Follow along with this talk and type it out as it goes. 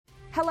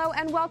Hello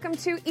and welcome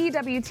to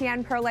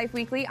EWTN Pro-Life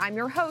Weekly. I'm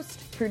your host,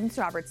 Prudence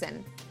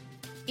Robertson.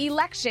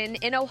 Election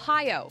in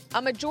Ohio.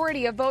 A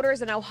majority of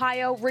voters in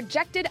Ohio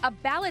rejected a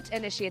ballot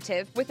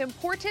initiative with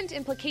important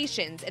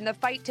implications in the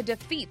fight to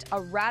defeat a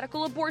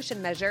radical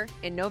abortion measure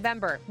in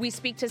November. We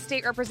speak to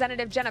State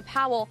Representative Jenna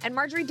Powell and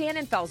Marjorie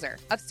Dannenfelser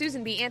of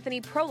Susan B.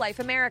 Anthony Pro-Life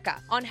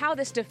America on how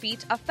this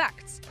defeat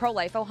affects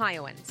pro-life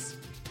Ohioans.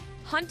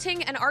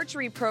 Hunting and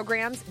archery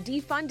programs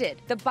defunded.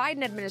 The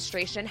Biden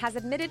administration has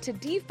admitted to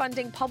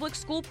defunding public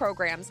school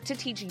programs to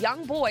teach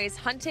young boys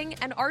hunting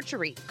and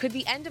archery. Could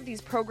the end of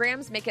these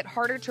programs make it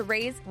harder to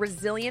raise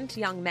resilient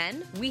young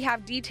men? We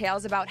have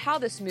details about how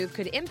this move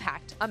could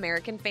impact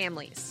American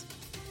families.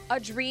 A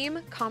dream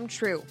come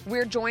true.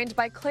 We're joined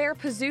by Claire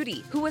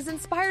Pizzuti, who was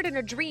inspired in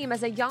a dream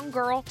as a young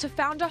girl to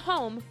found a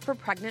home for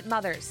pregnant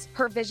mothers.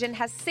 Her vision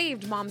has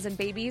saved moms and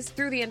babies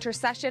through the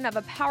intercession of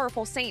a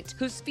powerful saint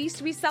whose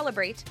feast we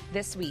celebrate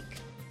this week.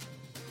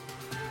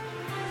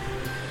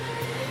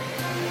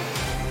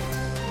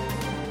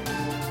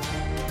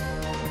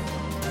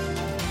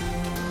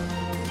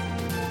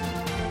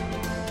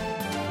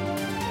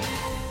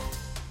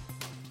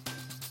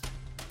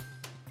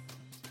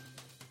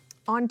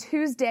 On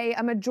Tuesday,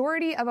 a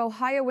majority of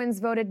Ohioans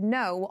voted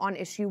no on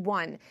Issue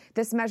 1.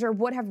 This measure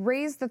would have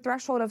raised the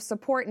threshold of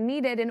support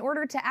needed in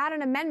order to add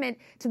an amendment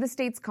to the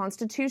state's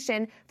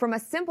constitution from a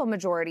simple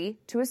majority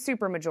to a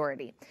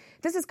supermajority.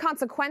 This is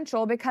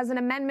consequential because an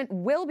amendment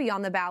will be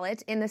on the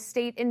ballot in the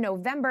state in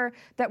November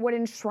that would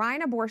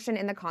enshrine abortion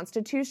in the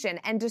Constitution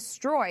and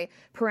destroy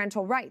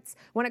parental rights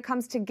when it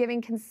comes to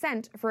giving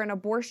consent for an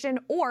abortion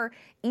or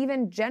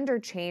even gender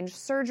change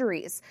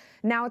surgeries.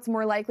 Now it's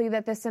more likely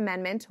that this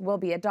amendment will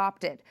be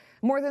adopted.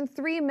 More than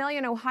 3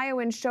 million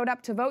Ohioans showed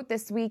up to vote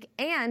this week,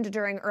 and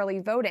during early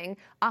voting,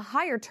 a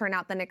higher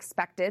turnout than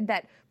expected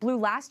that blew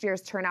last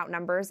year's turnout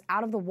numbers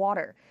out of the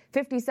water.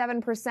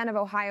 57% of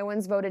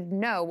Ohioans voted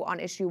no on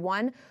Issue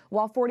 1,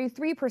 while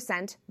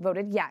 43%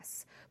 voted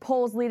yes.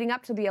 Polls leading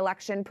up to the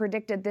election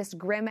predicted this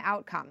grim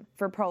outcome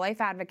for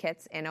pro-life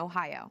advocates in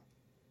Ohio.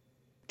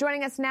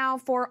 Joining us now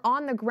for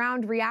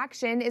on-the-ground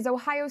reaction is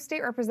Ohio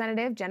State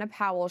Representative Jenna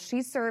Powell.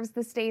 She serves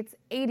the state's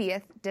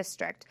 80th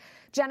district.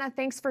 Jenna,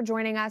 thanks for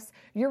joining us.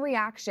 Your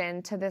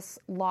reaction to this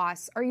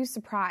loss, are you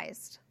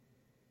surprised?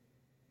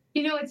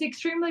 You know, it's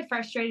extremely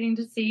frustrating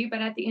to see,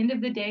 but at the end of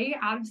the day,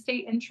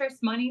 out-of-state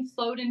interest money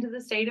flowed into the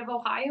state of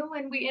Ohio,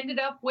 and we ended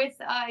up with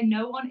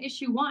no on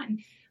Issue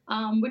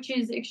 1, which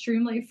is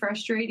extremely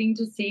frustrating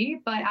to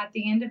see. But at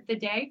the end of the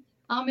day,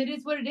 it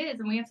is what it is,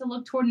 and we have to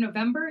look toward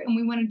November, and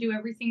we want to do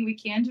everything we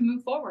can to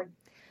move forward.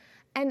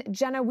 And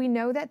Jenna, we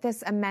know that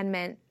this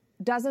amendment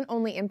doesn't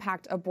only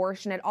impact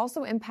abortion, it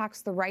also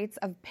impacts the rights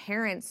of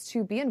parents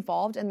to be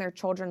involved in their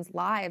children's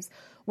lives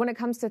when it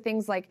comes to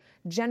things like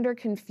gender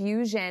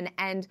confusion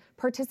and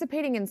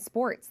participating in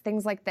sports,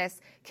 things like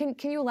this. Can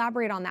you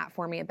elaborate on that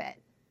for me a bit?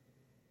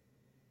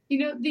 You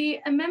know, the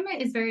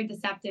amendment is very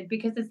deceptive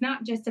because it's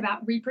not just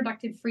about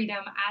reproductive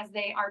freedom as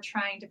they are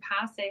trying to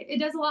pass it. It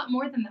does a lot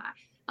more than that.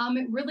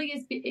 It really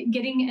is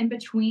getting in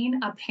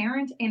between a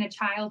parent and a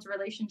child's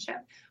relationship.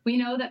 We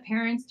know that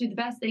parents do the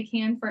best they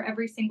can for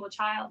every single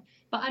child,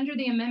 but under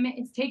the amendment,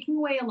 it's taking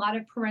away a lot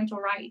of parental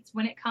rights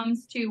when it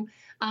comes to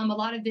a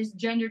lot of this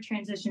gender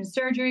transition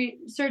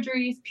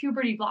surgeries,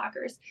 puberty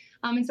blockers.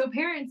 And so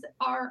parents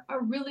are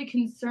really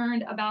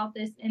concerned about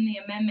this in the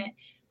amendment.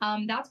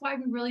 That's why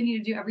we really need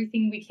to do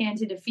everything we can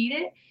to defeat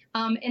it.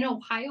 In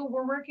Ohio,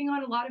 we're working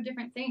on a lot of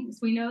different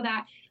things. We know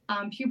that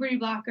puberty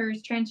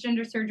blockers, transgender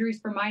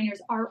surgeries for minors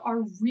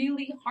are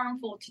really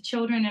harmful to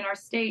children in our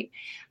state.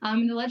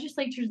 And the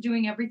legislature is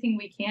doing everything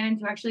we can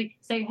to actually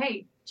say,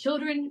 hey,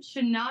 children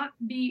should not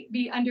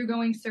be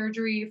undergoing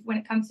surgery when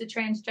it comes to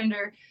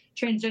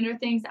transgender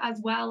things,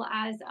 as well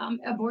as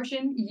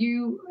abortion.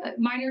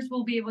 Minors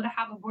will be able to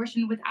have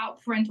abortion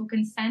without parental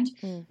consent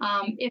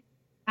if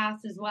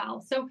passed as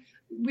well. So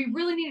we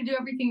really need to do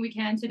everything we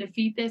can to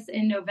defeat this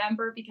in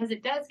November because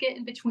it does get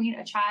in between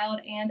a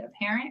child and a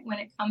parent when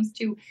it comes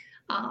to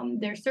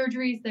their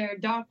surgeries, their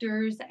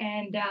doctors,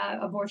 and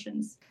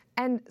abortions.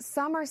 And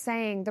some are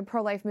saying the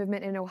pro-life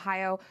movement in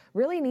Ohio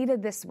really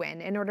needed this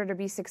win in order to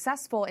be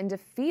successful in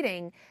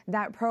defeating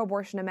that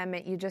pro-abortion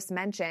amendment you just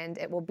mentioned.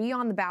 It will be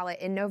on the ballot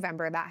in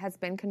November. That has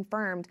been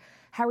confirmed.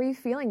 How are you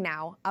feeling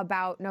now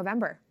about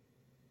November?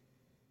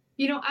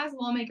 You know, as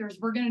lawmakers,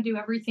 we're going to do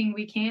everything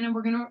we can, and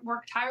we're going to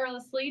work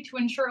tirelessly to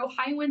ensure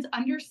Ohioans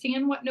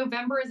understand what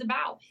November is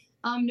about.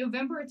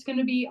 November, it's going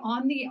to be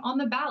on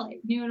the ballot.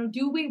 You know,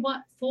 do we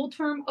want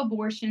full-term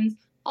abortions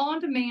on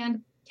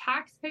demand,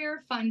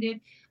 taxpayer funded,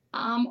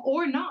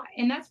 or not?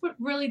 And that's what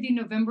really the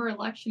November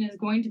election is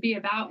going to be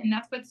about, and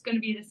that's what's going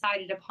to be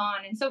decided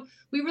upon. And so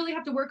we really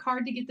have to work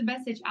hard to get the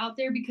message out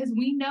there because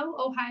we know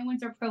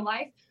Ohioans are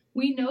pro-life.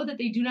 We know that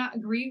they do not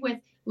agree with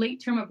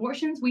late-term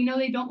abortions. We know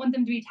they don't want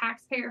them to be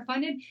taxpayer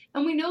funded.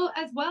 And we know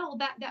as well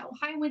that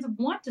Ohioans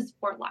want to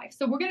support life.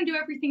 So we're going to do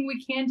everything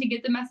we can to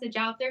get the message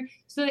out there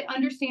so they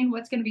understand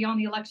what's going to be on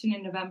the election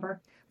in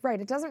November. Right.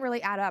 It doesn't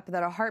really add up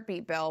that a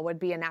heartbeat bill would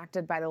be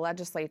enacted by the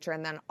legislature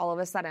and then all of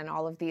a sudden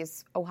all of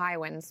these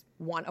Ohioans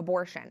want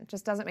abortion.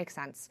 Just doesn't make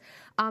sense.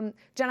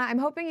 Jenna, I'm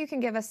hoping you can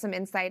give us some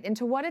insight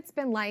into what it's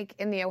been like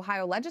in the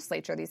Ohio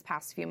legislature these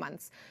past few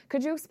months.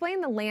 Could you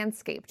explain the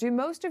landscape? Do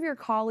most of your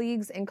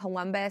colleagues in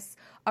Columbus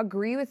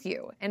agree with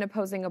you in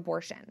opposing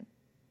abortion?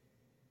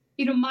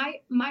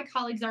 My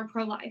colleagues are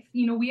pro-life.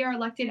 We are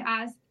elected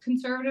as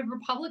conservative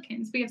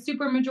Republicans. We have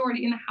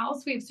supermajority in the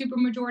House. We have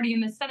supermajority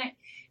in the Senate.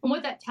 And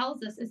what that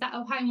tells us is that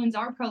Ohioans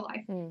are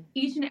pro-life.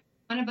 Each and every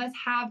one of us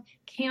have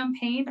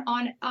campaigned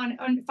on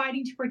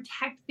fighting to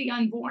protect the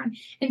unborn.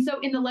 And so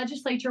in the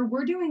legislature,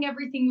 we're doing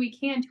everything we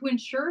can to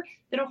ensure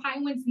that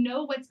Ohioans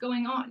know what's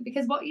going on.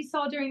 Because what you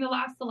saw during the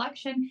last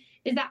election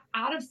is that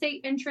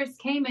out-of-state interests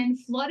came in,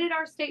 flooded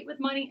our state with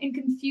money, and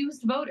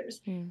confused voters.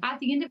 At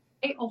the end of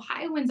the day,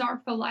 Ohioans are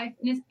pro-life,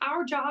 and it's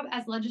our job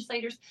as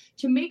legislators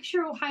to make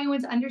sure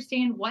Ohioans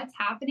understand what's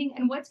happening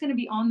and what's going to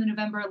be on the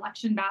November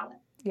election ballot.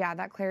 Yeah,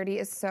 that clarity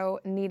is so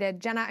needed.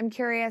 Jenna, I'm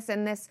curious,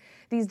 in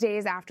these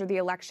days after the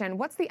election,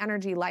 what's the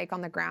energy like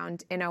on the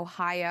ground in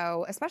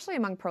Ohio, especially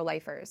among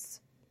pro-lifers?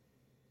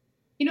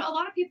 A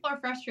lot of people are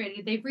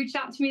frustrated. They've reached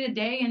out to me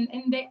today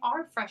and they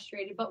are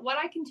frustrated. But what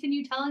I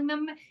continue telling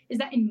them is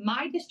that in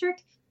my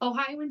district,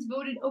 Ohioans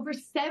voted over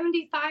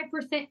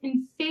 75%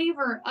 in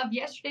favor of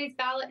yesterday's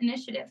ballot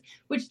initiative,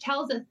 which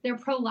tells us they're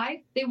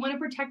pro-life. They want to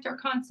protect our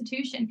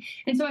Constitution.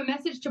 And so my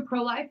message to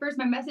pro-lifers,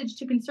 my message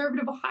to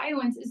conservative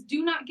Ohioans is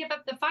do not give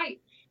up the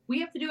fight. We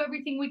have to do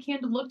everything we can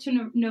to look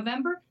to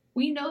November.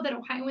 We know that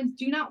Ohioans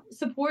do not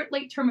support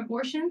late-term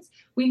abortions.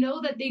 We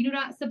know that they do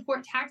not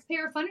support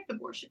taxpayer-funded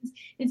abortions.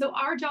 And so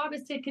our job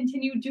is to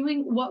continue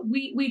doing what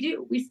we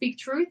do. We speak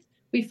truth,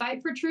 we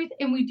fight for truth,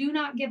 and we do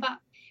not give up.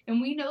 And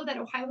we know that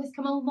Ohio has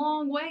come a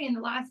long way in the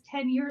last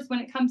 10 years when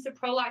it comes to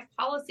pro-life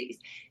policies.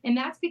 And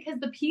that's because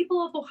the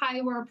people of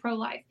Ohio are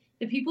pro-life.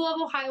 The people of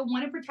Ohio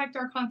want to protect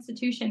our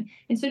Constitution.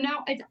 And so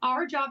now it's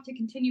our job to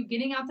continue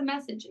getting out the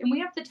message. And we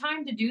have the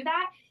time to do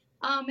that.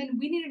 And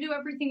we need to do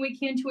everything we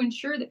can to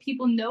ensure that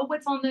people know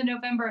what's on the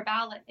November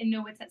ballot and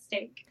know what's at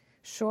stake.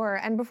 Sure.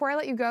 And before I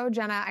let you go,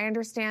 Jenna, I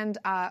understand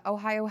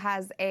Ohio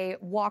has a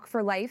Walk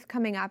for Life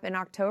coming up in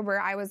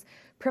October. I was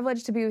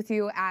privileged to be with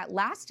you at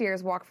last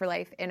year's Walk for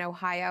Life in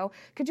Ohio.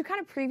 Could you kind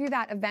of preview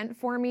that event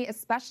for me,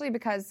 especially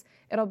because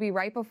it'll be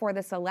right before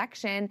this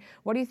election?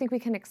 What do you think we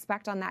can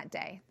expect on that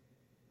day?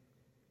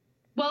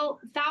 Well,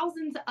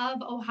 thousands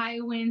of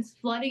Ohioans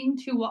flooding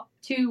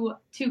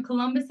to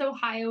Columbus,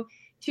 Ohio,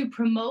 to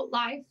promote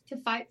life, to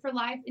fight for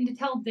life, and to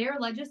tell their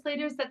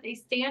legislators that they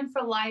stand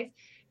for life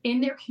in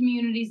their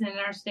communities and in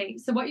our state.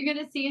 So what you're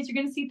going to see is you're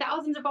going to see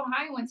thousands of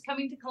Ohioans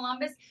coming to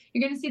Columbus.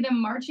 You're going to see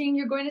them marching.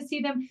 You're going to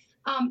see them,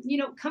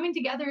 coming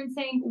together and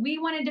saying, we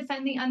want to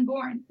defend the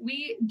unborn.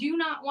 We do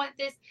not want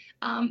this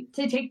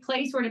to take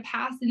place or to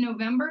pass in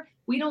November.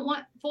 We don't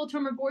want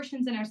full-term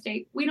abortions in our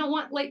state. We don't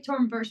want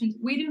late-term abortions.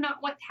 We do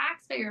not want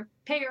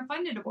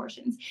taxpayer-funded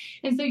abortions.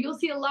 And so you'll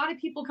see a lot of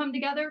people come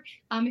together.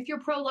 If you're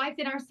pro-life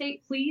in our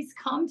state, please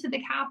come to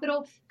the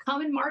Capitol,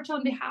 come and march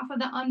on behalf of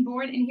the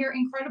unborn and hear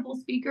incredible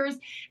speakers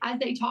as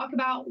they talk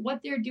about what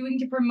they're doing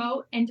to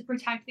promote and to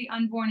protect the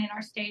unborn in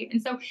our state.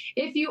 And so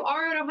if you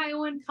are an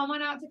Ohioan, come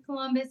on out to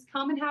Columbus,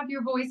 come and have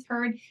your voice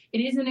heard. It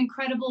is an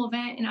incredible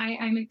event, and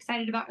I'm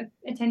excited about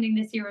attending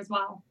this year as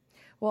well.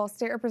 Well,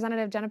 State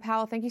Representative Jenna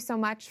Powell, thank you so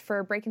much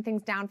for breaking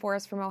things down for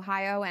us from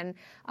Ohio, and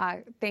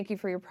thank you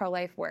for your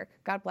pro-life work.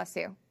 God bless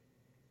you.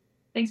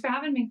 Thanks for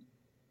having me.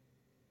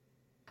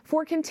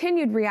 For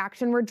continued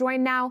reaction, we're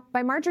joined now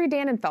by Marjorie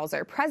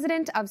Dannenfelser,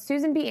 president of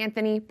Susan B.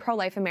 Anthony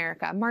Pro-Life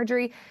America.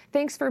 Marjorie,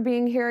 thanks for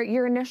being here.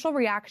 Your initial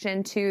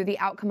reaction to the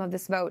outcome of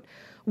this vote,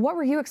 what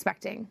were you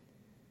expecting?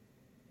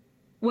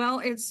 Well,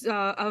 it's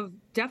of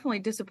definitely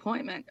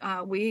disappointment.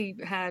 We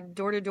had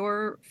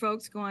door-to-door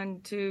folks going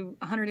to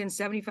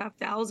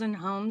 175,000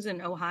 homes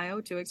in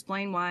Ohio to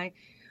explain why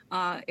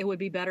it would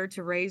be better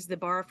to raise the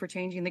bar for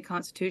changing the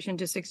Constitution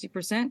to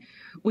 60%.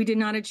 We did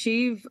not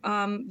achieve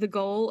the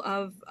goal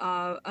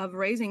of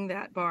raising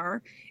that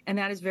bar, and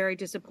that is very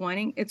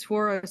disappointing. It's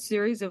for a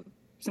series of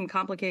some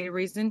complicated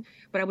reasons,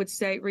 but I would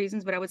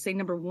say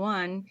number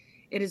one,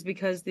 it is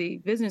because the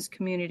business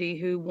community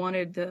who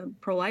wanted the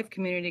pro-life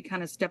community to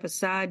kind of step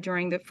aside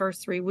during the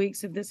first 3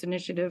 weeks of this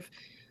initiative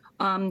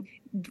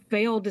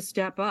failed to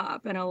step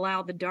up and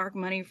allow the dark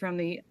money from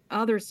the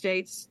other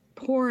states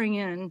pouring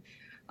in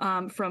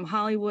from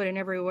Hollywood and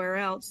everywhere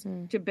else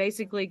to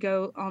basically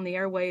go on the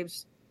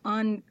airwaves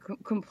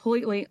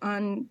completely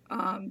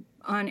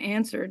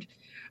unanswered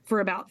for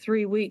about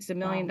 3 weeks, $1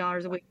 million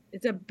a week.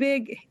 It's a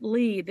big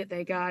lead that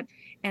they got,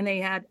 and they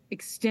had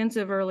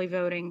extensive early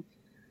voting.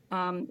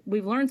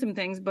 We've learned some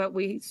things, but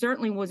we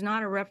certainly was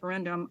not a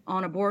referendum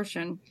on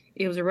abortion.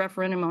 It was a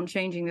referendum on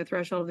changing the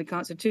threshold of the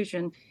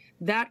Constitution.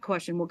 That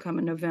question will come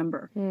in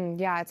November.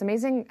 Yeah, it's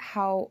amazing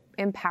how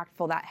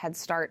impactful that head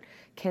start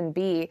can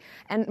be.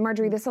 And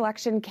Marjorie, this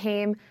election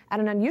came at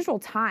an unusual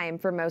time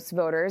for most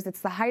voters.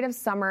 It's the height of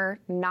summer,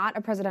 not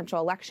a presidential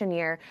election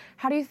year.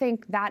 How do you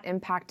think that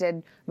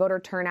impacted voter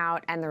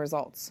turnout and the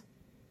results?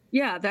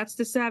 Yeah, that's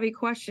the savvy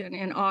question.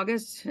 In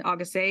August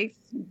 8th,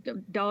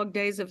 dog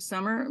days of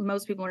summer,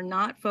 most people are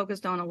not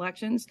focused on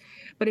elections.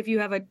 But if you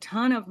have a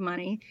ton of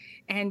money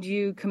and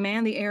you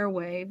command the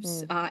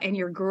airwaves and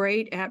you're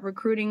great at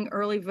recruiting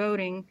early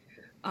voting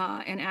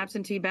and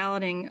absentee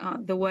balloting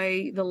the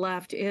way the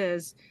left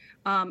is,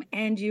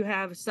 and you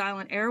have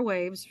silent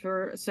airwaves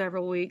for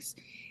several weeks,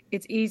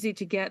 it's easy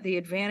to get the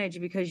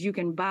advantage because you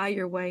can buy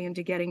your way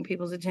into getting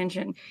people's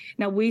attention.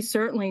 Now, we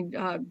certainly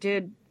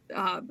did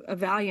a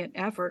valiant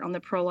effort on the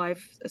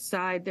pro-life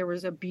side. There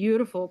was a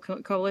beautiful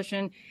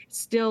coalition,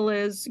 still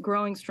is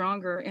growing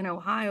stronger in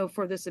Ohio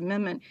for this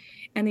amendment,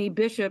 and the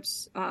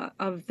bishops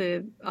of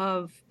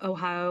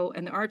Ohio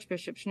and the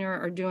Archbishop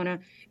Schnur are doing a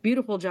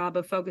beautiful job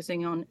of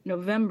focusing on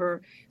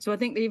November. So I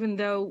think that even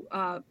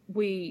though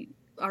we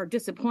are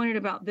disappointed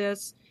about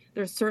this,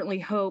 there's certainly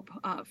hope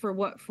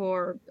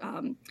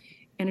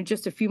and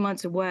just a few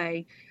months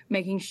away,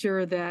 making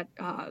sure that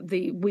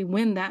we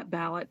win that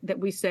ballot, that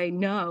we say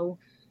no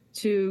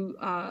to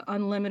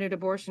unlimited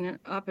abortion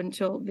up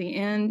until the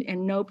end,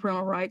 and no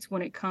parental rights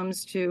when it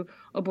comes to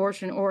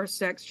abortion or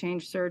sex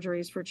change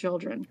surgeries for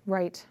children.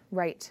 Right.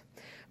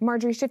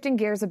 Marjorie, shifting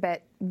gears a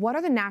bit, what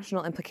are the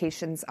national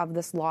implications of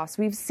this loss?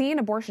 We've seen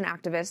abortion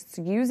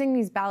activists using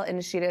these ballot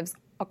initiatives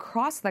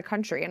across the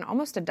country in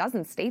almost a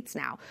dozen states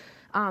now.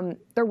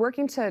 They're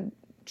working to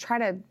try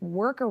to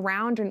work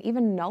around and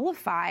even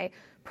nullify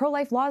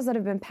pro-life laws that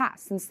have been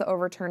passed since the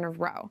overturn of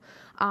Roe.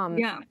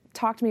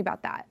 Talk to me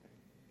about that.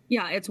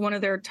 Yeah, it's one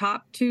of their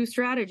top two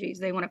strategies.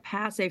 They want to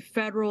pass a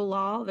federal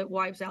law that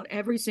wipes out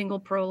every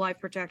single pro-life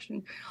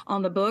protection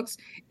on the books,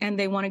 and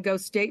they want to go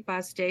state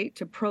by state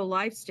to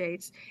pro-life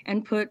states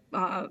and put,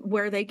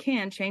 where they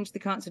can, change the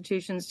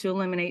constitutions to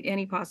eliminate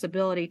any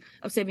possibility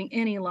of saving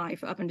any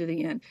life up into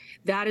the end.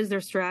 That is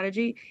their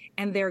strategy,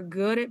 and they're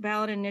good at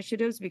ballot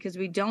initiatives because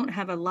we don't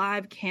have a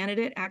live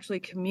candidate actually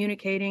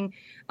communicating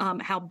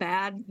how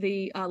bad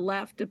the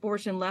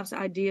abortion left's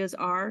ideas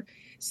are.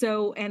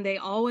 So, and they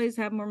always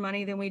have more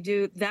money than we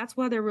do. That's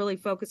why they're really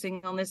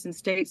focusing on this in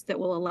states that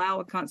will allow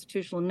a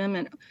constitutional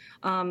amendment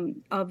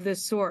of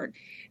this sort.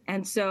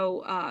 And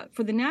so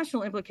for the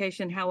national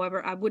implication,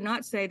 however, I would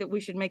not say that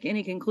we should make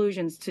any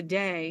conclusions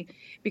today,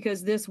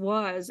 because this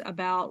was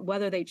about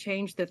whether they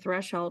changed the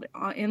threshold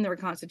in their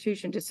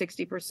constitution to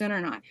 60%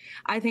 or not.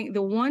 I think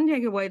the one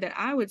takeaway that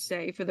I would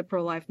say for the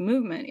pro-life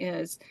movement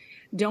is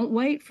don't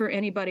wait for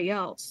anybody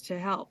else to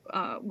help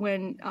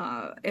when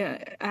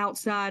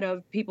outside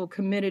of people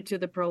committed to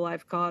the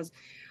pro-life cause.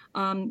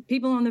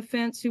 People on the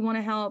fence who want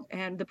to help,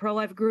 and the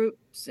pro-life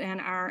groups and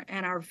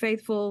our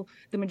faithful,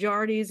 the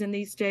majorities in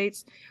these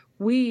states,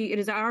 it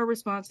is our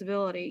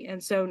responsibility.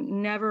 And so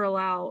never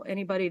allow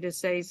anybody to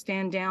say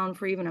stand down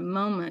for even a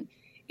moment,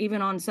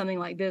 even on something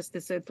like this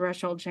that's a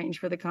threshold change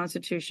for the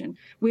Constitution.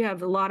 We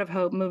have a lot of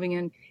hope moving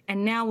in.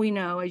 And now we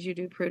know, as you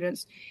do,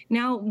 Prudence,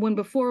 now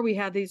before we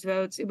had these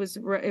votes, it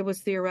was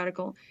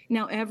theoretical.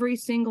 Now, every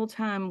single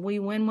time we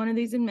win one of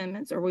these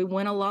amendments, or we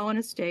win a law in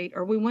a state,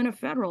 or we win a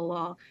federal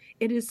law,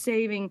 it is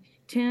saving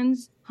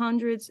tens,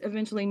 hundreds,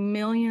 eventually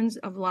millions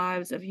of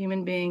lives of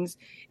human beings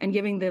and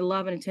giving the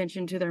love and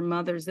attention to their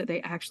mothers that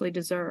they actually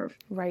deserve.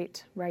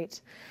 Right.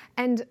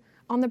 And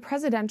on the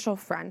presidential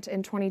front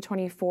in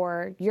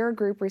 2024, your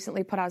group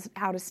recently put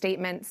out a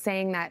statement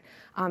saying that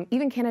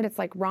even candidates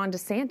like Ron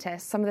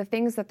DeSantis, some of the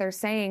things that they're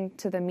saying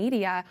to the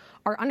media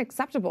are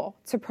unacceptable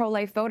to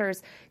pro-life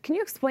voters. Can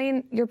you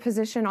explain your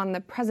position on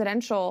the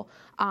presidential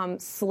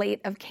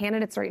slate of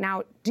candidates right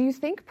now? Do you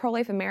think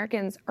pro-life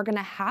Americans are going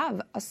to have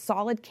a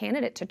solid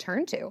candidate to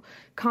turn to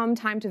come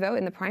time to vote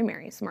in the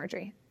primaries,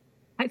 Marjorie?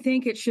 I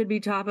think it should be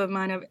top of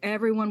mind of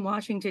everyone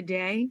watching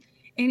today.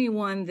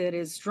 Anyone that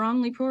is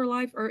strongly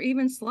pro-life or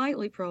even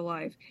slightly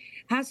pro-life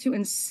has to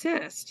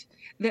insist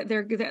that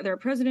their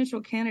presidential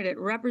candidate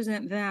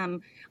represent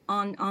them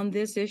on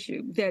this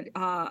issue.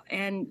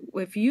 And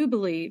if you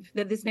believe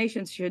that this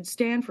nation should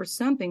stand for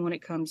something when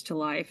it comes to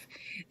life,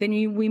 then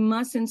we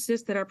must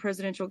insist that our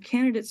presidential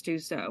candidates do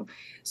so.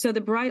 So the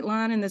bright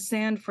line in the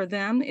sand for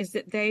them is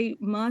that they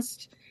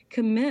must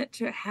commit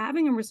to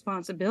having a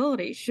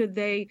responsibility should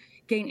they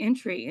gain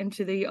entry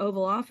into the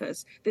Oval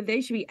Office, that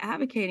they should be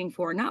advocating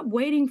for, not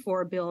waiting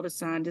for a bill to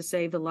sign to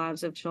save the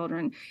lives of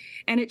children.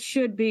 And it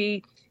should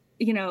be,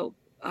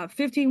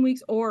 15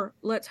 weeks or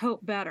let's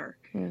hope better.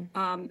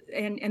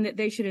 And that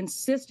they should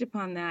insist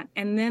upon that.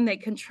 And then they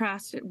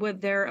contrast it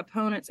with their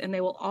opponents, and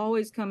they will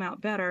always come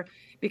out better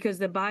because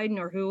the Biden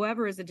or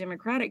whoever is the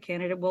Democratic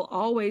candidate will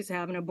always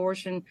have an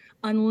abortion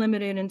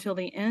unlimited until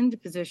the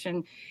end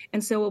position.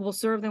 And so it will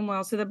serve them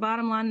well. So the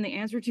bottom line and the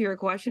answer to your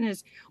question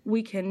is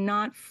we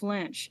cannot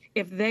flinch.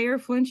 If they are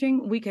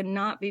flinching, we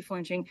cannot be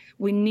flinching.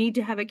 We need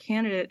to have a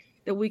candidate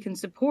that we can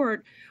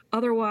support.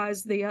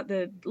 Otherwise,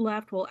 the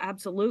left will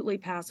absolutely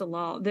pass a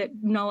law that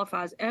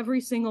nullifies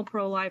every single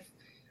pro-life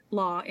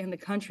law in the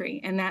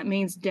country, and that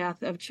means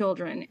death of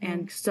children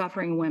and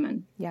suffering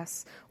women.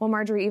 Yes. Well,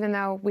 Marjorie, even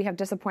though we have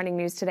disappointing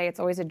news today, it's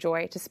always a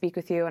joy to speak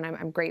with you, and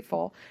I'm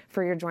grateful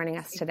for your joining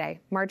us today.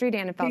 Marjorie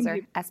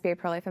Dannenfelser, SBA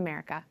Pro-Life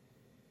America.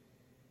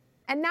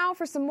 And now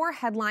for some more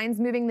headlines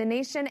moving the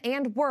nation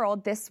and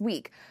world this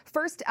week.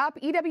 First up,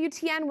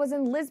 EWTN was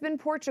in Lisbon,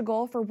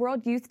 Portugal for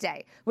World Youth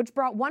Day, which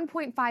brought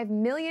 1.5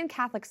 million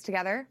Catholics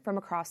together from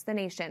across the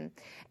nation.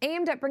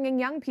 Aimed at bringing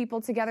young people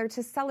together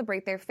to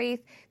celebrate their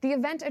faith, the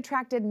event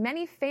attracted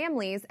many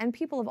families and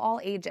people of all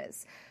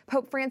ages.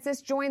 Pope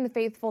Francis joined the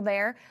faithful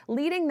there,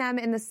 leading them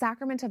in the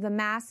sacrament of the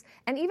Mass,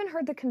 and even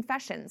heard the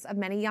confessions of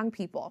many young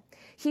people.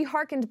 He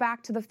hearkened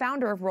back to the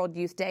founder of World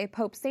Youth Day,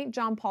 Pope St.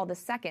 John Paul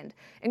II,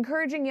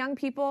 encouraging young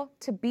people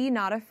to be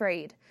not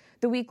afraid.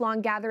 The week-long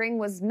gathering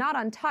was not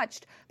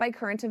untouched by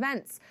current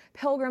events.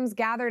 Pilgrims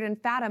gathered in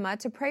Fatima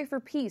to pray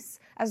for peace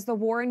as the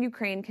war in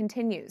Ukraine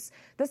continues.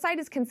 The site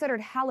is considered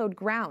hallowed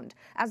ground,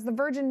 as the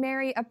Virgin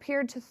Mary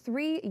appeared to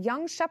 3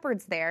 young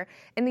shepherds there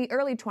in the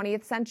early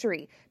 20th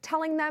century,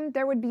 telling them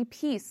there would be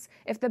peace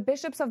if the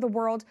bishops of the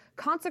world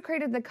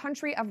consecrated the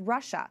country of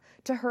Russia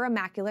to her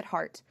Immaculate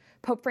Heart.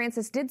 Pope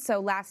Francis did so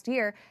last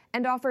year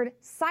and offered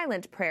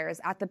silent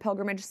prayers at the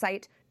pilgrimage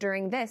site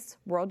during this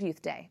World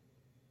Youth Day.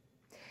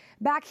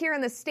 Back here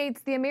in the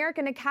States, the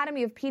American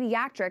Academy of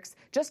Pediatrics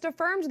just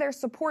affirmed their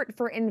support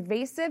for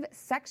invasive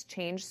sex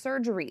change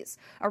surgeries.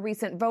 A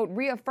recent vote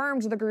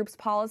reaffirmed the group's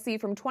policy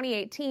from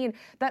 2018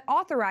 that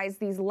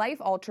authorized these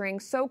life-altering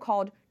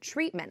so-called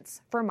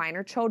treatments for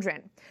minor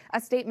children.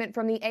 A statement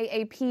from the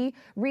AAP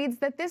reads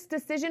that this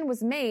decision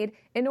was made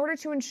in order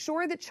to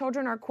ensure that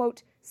children are,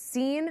 quote,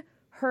 seen,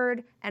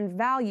 heard, and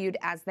valued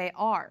as they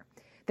are.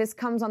 This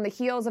comes on the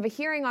heels of a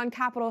hearing on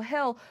Capitol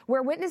Hill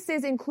where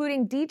witnesses,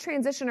 including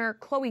detransitioner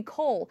Chloe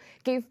Cole,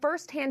 gave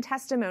firsthand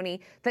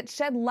testimony that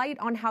shed light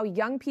on how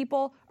young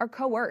people are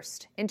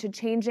coerced into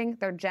changing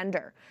their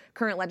gender.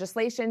 Current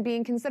legislation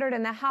being considered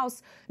in the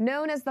House,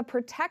 known as the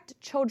Protect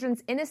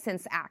Children's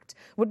Innocence Act,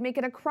 would make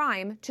it a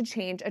crime to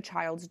change a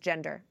child's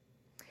gender.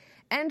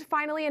 And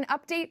finally, an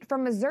update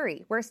from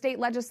Missouri, where state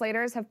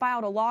legislators have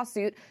filed a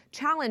lawsuit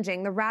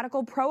challenging the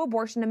radical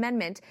pro-abortion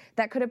amendment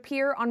that could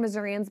appear on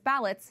Missourians'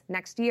 ballots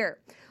next year.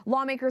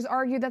 Lawmakers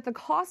argue that the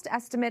cost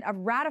estimate of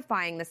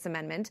ratifying this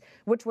amendment,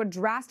 which would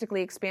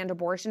drastically expand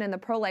abortion in the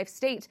pro-life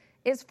state,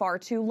 is far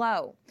too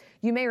low.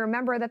 You may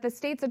remember that the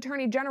state's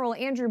Attorney General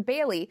Andrew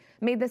Bailey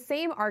made the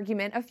same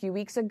argument a few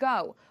weeks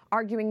ago,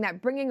 arguing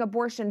that bringing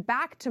abortion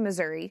back to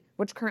Missouri,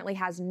 which currently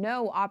has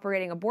no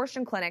operating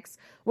abortion clinics,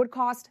 would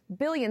cost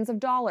billions of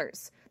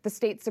dollars. The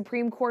state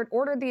Supreme Court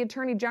ordered the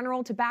Attorney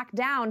General to back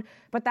down,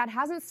 but that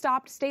hasn't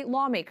stopped state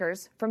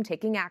lawmakers from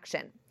taking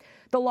action.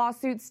 The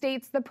lawsuit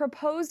states the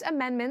proposed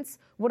amendments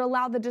would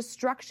allow the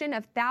destruction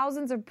of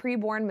thousands of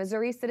preborn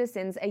Missouri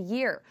citizens a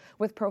year,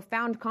 with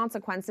profound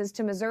consequences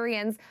to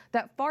Missourians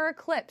that far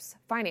eclipse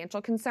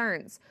financial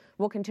concerns.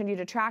 We'll continue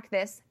to track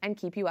this and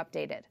keep you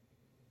updated.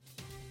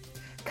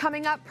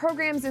 Coming up,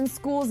 programs in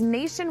schools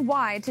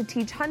nationwide to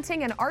teach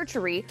hunting and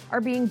archery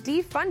are being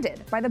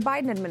defunded by the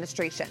Biden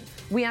administration.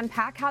 We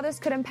unpack how this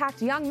could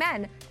impact young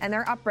men and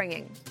their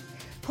upbringing.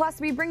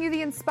 Plus, we bring you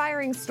the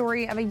inspiring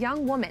story of a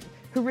young woman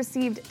who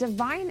received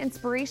divine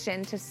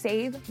inspiration to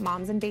save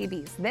moms and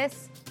babies.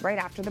 This right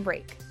after the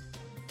break.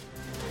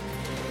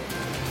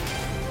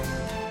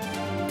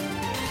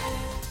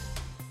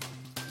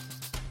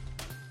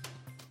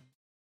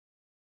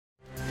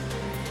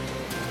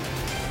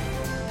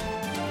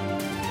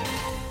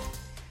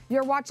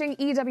 You're watching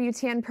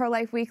EWTN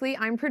Pro-life Weekly.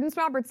 I'm Prudence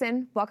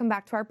Robertson. Welcome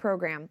back to our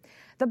program.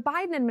 The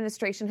Biden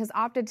administration has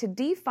opted to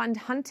defund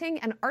hunting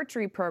and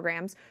archery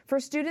programs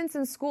for students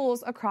in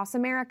schools across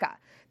America.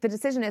 The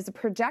decision is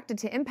projected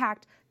to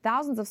impact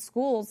thousands of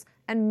schools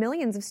and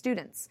millions of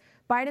students.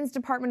 Biden's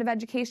Department of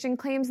Education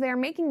claims they are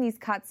making these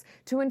cuts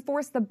to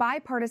enforce the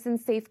bipartisan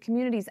Safe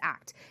Communities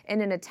Act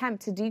in an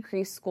attempt to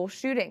decrease school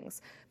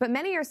shootings. But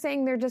many are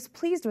saying they're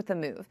displeased with the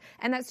move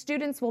and that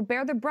students will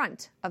bear the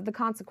brunt of the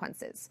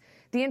consequences.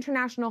 The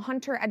International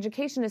Hunter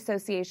Education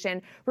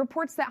Association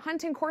reports that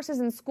hunting courses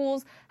in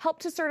schools help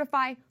to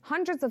certify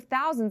hundreds of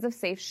thousands of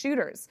safe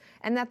shooters,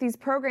 and that these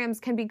programs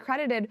can be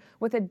credited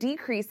with a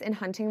decrease in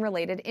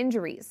hunting-related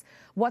injuries.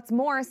 What's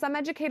more, some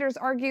educators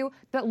argue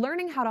that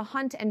learning how to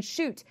hunt and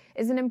shoot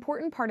is an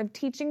important part of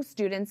teaching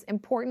students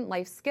important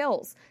life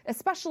skills,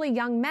 especially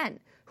young men,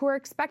 who are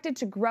expected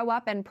to grow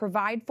up and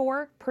provide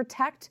for,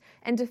 protect,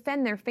 and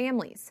defend their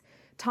families.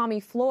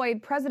 Tommy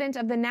Floyd, president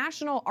of the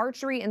National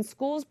Archery in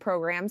Schools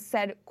program,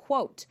 said,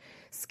 quote,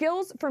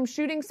 "Skills from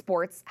shooting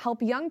sports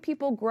help young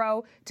people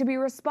grow to be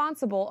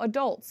responsible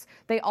adults.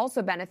 They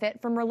also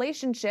benefit from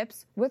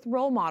relationships with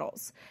role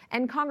models."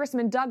 And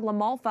Congressman Doug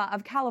LaMalfa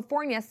of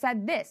California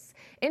said this: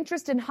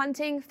 "Interest in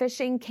hunting,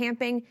 fishing,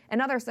 camping,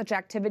 and other such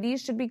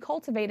activities should be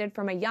cultivated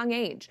from a young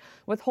age.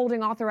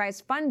 Withholding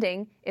authorized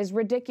funding is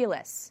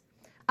ridiculous."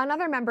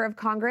 Another member of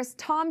Congress,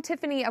 Tom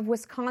Tiffany of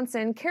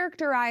Wisconsin,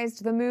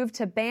 characterized the move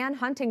to ban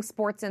hunting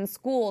sports in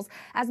schools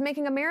as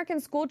making American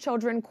school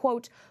children,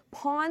 quote,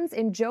 "pawns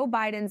in Joe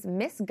Biden's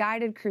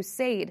misguided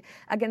crusade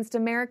against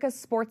America's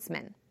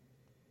sportsmen."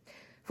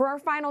 For our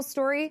final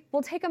story,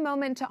 we'll take a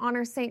moment to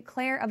honor Saint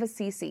Clare of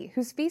Assisi,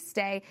 whose feast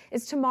day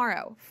is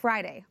tomorrow,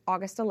 Friday,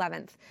 August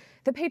 11th.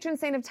 The patron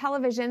saint of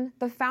television,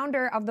 the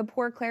founder of the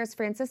Poor Clares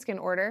Franciscan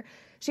Order,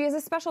 she is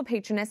a special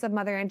patroness of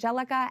Mother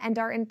Angelica and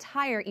our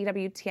entire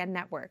EWTN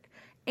network.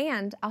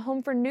 And a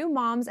home for new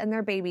moms and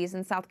their babies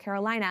in South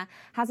Carolina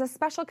has a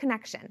special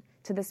connection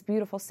to this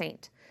beautiful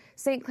saint.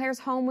 Saint Clare's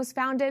home was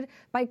founded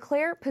by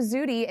Claire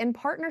Pizzuti in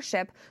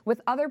partnership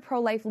with other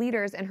pro-life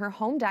leaders in her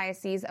home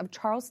diocese of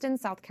Charleston,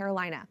 South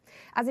Carolina.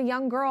 As a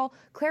young girl,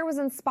 Claire was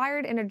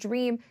inspired in a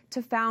dream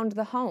to found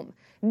the home.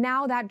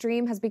 Now that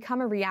dream has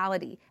become a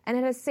reality, and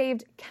it has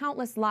saved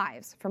countless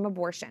lives from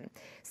abortion.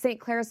 St.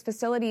 Clare's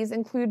facilities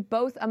include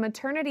both a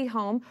maternity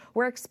home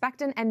where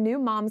expectant and new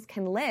moms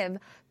can live,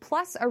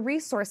 plus a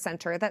resource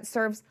center that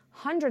serves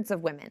hundreds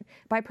of women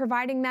by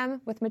providing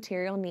them with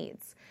material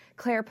needs.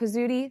 Claire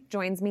Pizzuti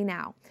joins me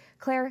now.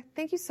 Claire,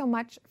 thank you so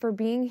much for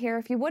being here.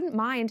 If you wouldn't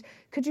mind,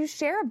 could you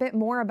share a bit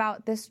more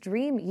about this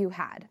dream you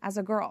had as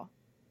a girl?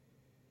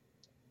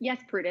 Yes,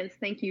 Prudence,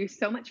 thank you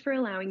so much for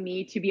allowing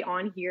me to be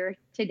on here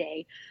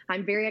today.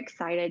 I'm very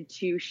excited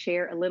to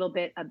share a little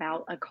bit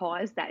about a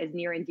cause that is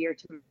near and dear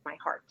to my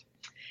heart.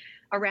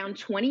 Around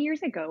 20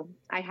 years ago,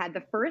 I had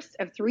the first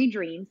of 3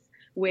 dreams,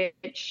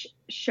 which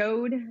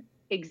showed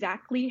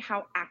exactly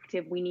how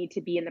active we need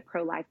to be in the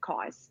pro-life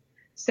cause.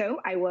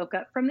 So I woke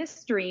up from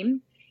this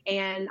dream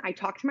and I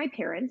talked to my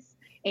parents,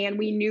 and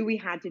we knew we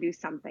had to do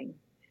something.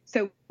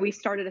 So we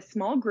started a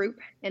small group,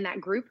 and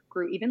that group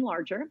grew even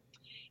larger.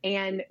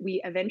 And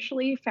we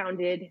eventually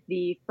founded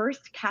the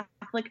first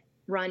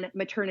Catholic-run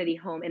maternity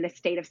home in the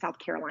state of South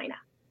Carolina.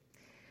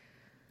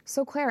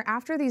 So Claire,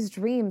 after these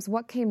dreams,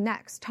 what came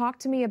next? Talk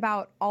to me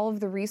about all of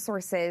the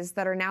resources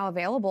that are now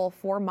available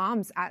for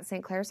moms at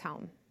St. Clare's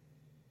home.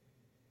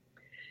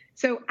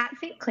 So at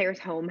St. Clare's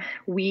home,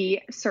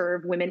 we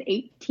serve women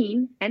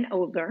 18 and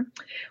older.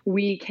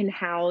 We can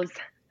house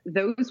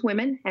those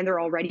women and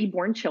their already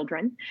born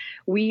children.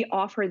 We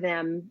offer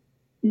them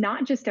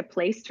not just a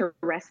place to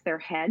rest their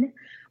head,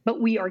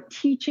 but we are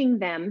teaching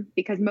them,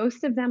 because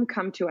most of them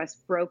come to us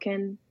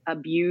broken,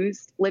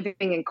 abused, living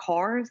in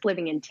cars,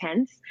 living in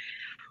tents.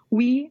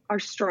 We are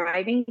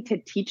striving to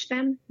teach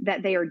them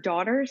that they are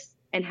daughters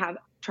and have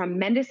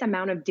tremendous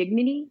amount of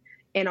dignity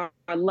in our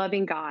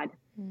loving God.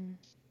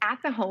 At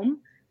the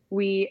home,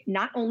 we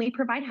not only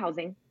provide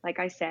housing, like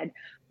I said,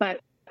 but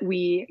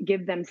we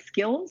give them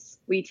skills.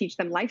 We teach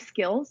them life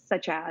skills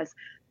such as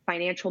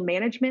financial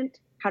management,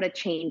 how to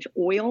change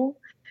oil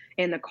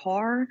in the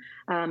car,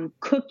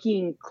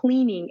 cooking,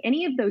 cleaning,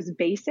 any of those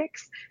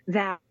basics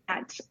that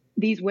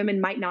these women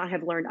might not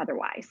have learned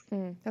otherwise.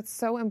 That's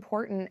so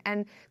important.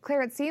 And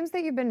Claire, it seems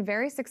that you've been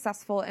very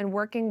successful in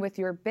working with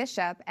your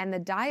bishop and the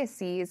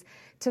diocese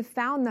to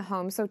found the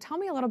home. So tell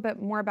me a little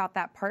bit more about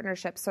that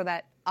partnership so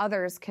that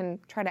others can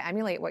try to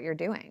emulate what you're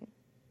doing.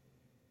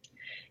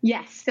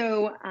 Yes.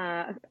 So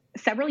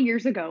several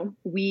years ago,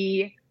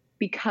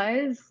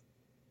 because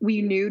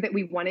we knew that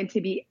we wanted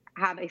to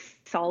have a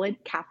solid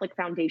Catholic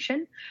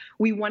foundation,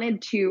 we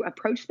wanted to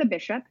approach the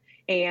bishop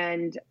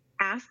and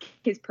ask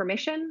his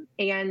permission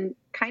and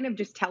kind of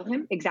just tell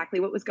him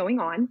exactly what was going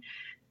on.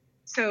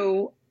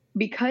 So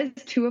because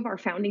 2 of our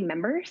founding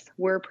members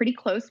were pretty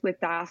close with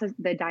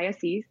the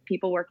diocese,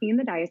 people working in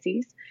the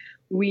diocese,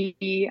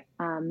 we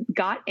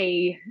got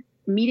a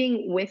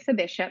meeting with the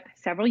bishop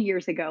several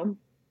years ago.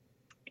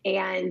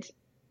 And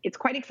it's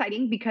quite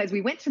exciting because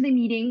we went to the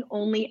meeting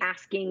only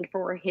asking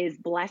for his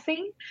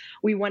blessing.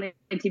 We wanted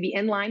to be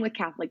in line with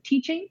Catholic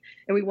teaching,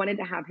 and we wanted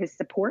to have his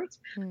support.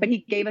 But he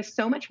gave us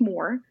so much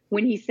more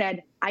when he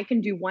said, I can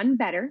do one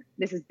better.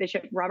 This is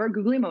Bishop Robert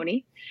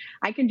Guglielmone.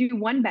 I can do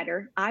one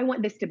better. I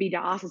want this to be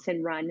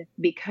diocesan run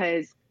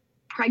because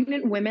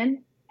pregnant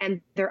women and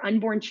their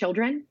unborn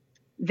children,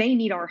 they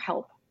need our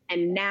help.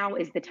 And now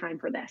is the time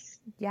for this.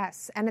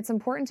 Yes, and it's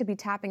important to be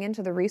tapping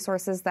into the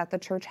resources that the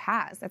church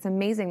has. It's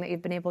amazing that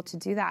you've been able to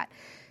do that.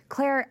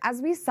 Claire,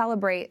 as we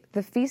celebrate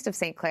the Feast of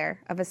Saint Clare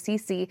of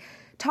Assisi,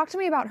 talk to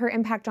me about her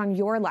impact on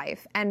your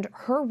life and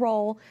her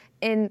role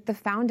in the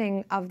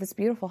founding of this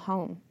beautiful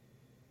home.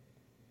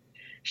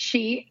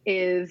 She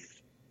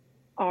is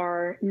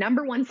our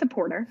number one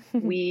supporter.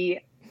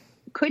 We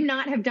could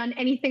not have done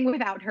anything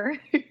without her.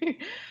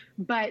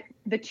 But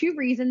the 2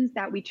 reasons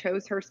that we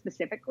chose her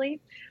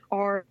specifically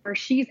are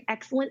she's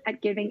excellent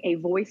at giving a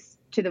voice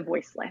to the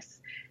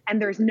voiceless.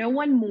 And there's no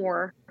one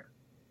more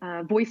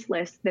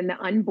voiceless than the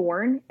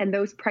unborn and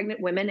those pregnant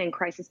women in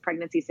crisis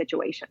pregnancy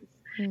situations.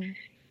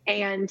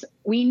 And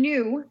we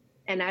knew,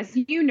 and as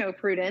you know,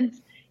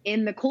 Prudence,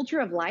 in the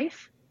culture of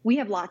life, we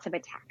have lots of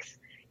attacks.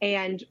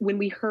 And when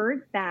we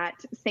heard that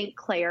St.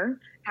 Clare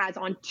has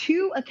on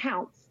 2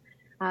 accounts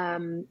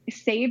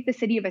saved the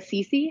city of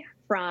Assisi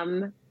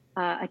from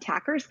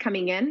attackers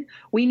coming in,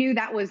 we knew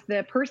that was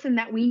the person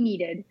that we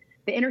needed,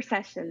 the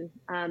intercession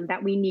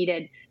that we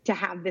needed to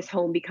have this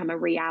home become a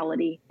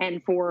reality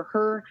and for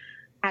her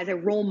as a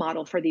role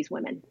model for these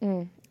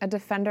women. A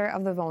defender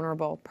of the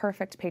vulnerable,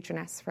 perfect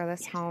patroness for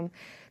this home.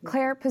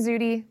 Claire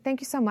Pizzuti,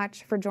 thank you so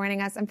much for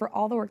joining us and for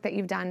all the work that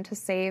you've done to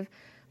save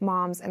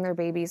moms and their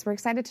babies. We're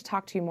excited to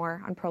talk to you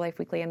more on Pro-Life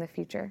Weekly in the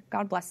future.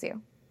 God bless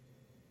you.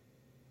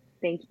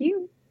 Thank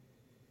you.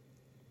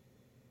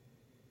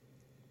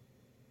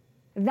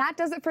 That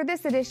does it for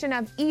this edition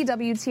of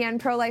EWTN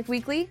Pro-Life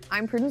Weekly.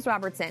 I'm Prudence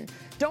Robertson.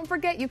 Don't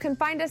forget, you can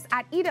find us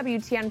at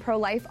EWTN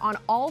Pro-Life on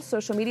all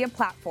social media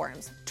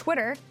platforms.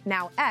 Twitter,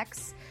 now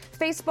X,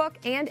 Facebook,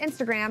 and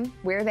Instagram,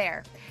 we're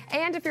there.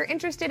 And if you're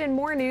interested in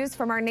more news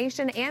from our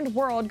nation and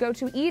world, go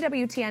to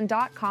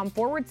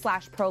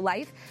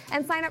EWTN.com/pro-life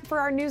and sign up for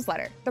our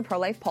newsletter, The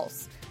Pro-Life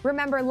Pulse.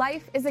 Remember,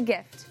 life is a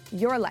gift.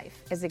 Your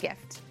life is a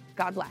gift.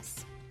 God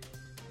bless.